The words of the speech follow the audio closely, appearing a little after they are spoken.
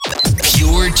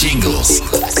PURE Jingles.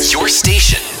 Your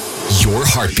station. Your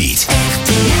heartbeat.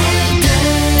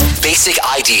 Basic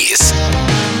IDs.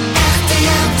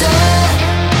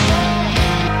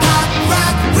 Pop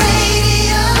rock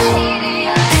radio.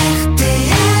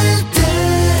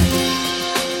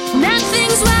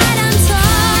 Nothing's right, I'm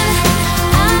torn.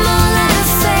 I'm all out of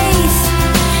faith.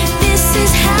 This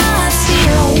is how I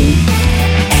feel.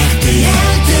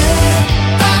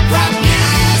 Pop rock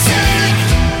music.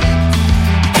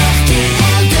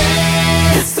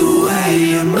 It's the way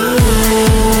you move.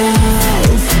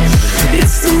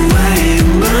 It's the way you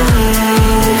move.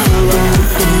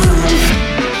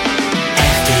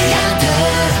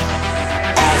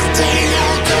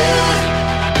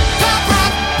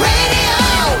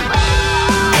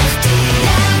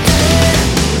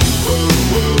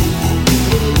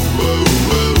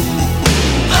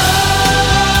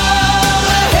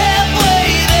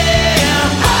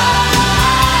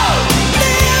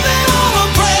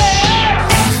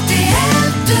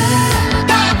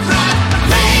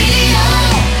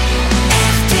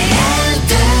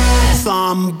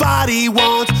 Somebody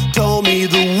once told me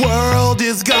the world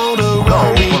is gonna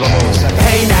roll me.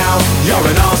 Hey now, you're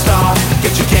an all-star.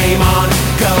 Get your game on,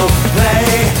 go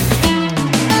play.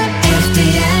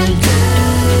 RTL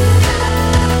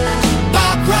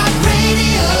Pop Rock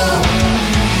Radio.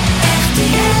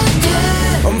 RTL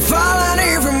I'm falling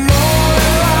even more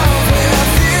in love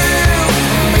with you.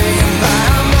 Being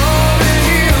I'm over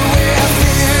you with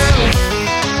you.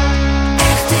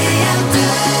 RTL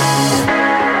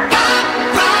Pop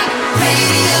Rock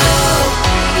Radio.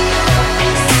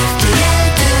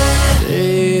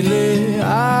 Lately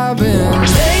I've been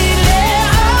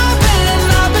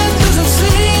losing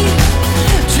sleep,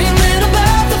 dreaming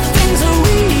about the things that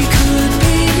we could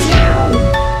be.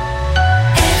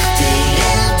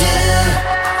 RTL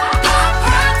Pop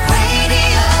Rock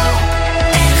Radio.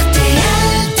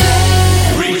 RTL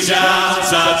Reach out,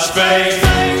 touch faith.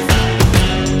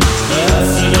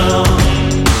 Personal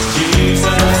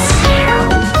Jesus.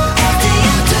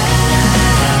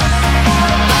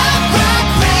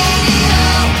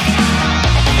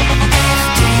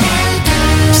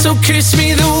 So kiss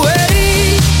me the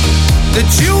way that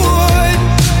you would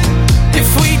if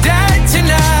we died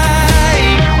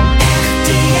tonight.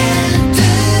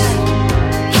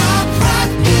 Pop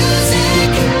rock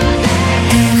music.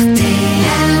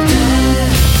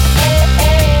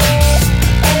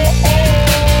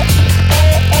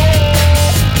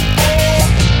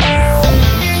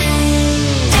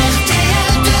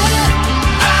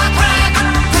 Pop rock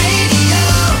radio.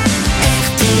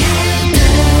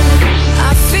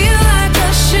 I feel like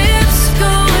a ship's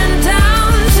going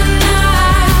down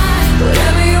tonight.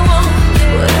 Whatever you want,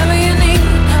 whatever you need,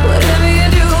 whatever you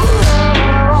do.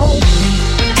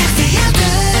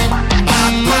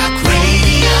 Pop rock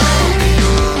radio.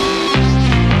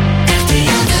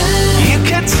 You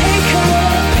can take a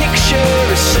picture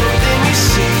of something you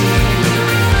see.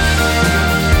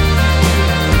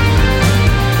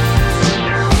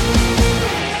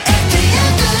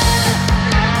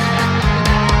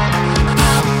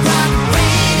 Pop rock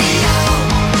radio.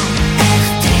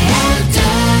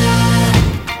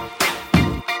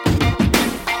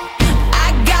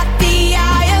 I got the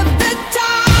eye of the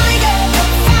tiger, the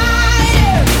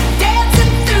fighter,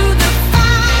 dancing through the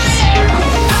fire.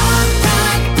 Pop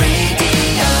rock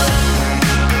radio.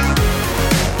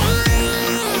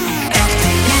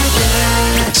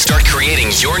 Start creating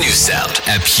your new sound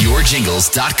at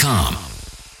PureJingles.com.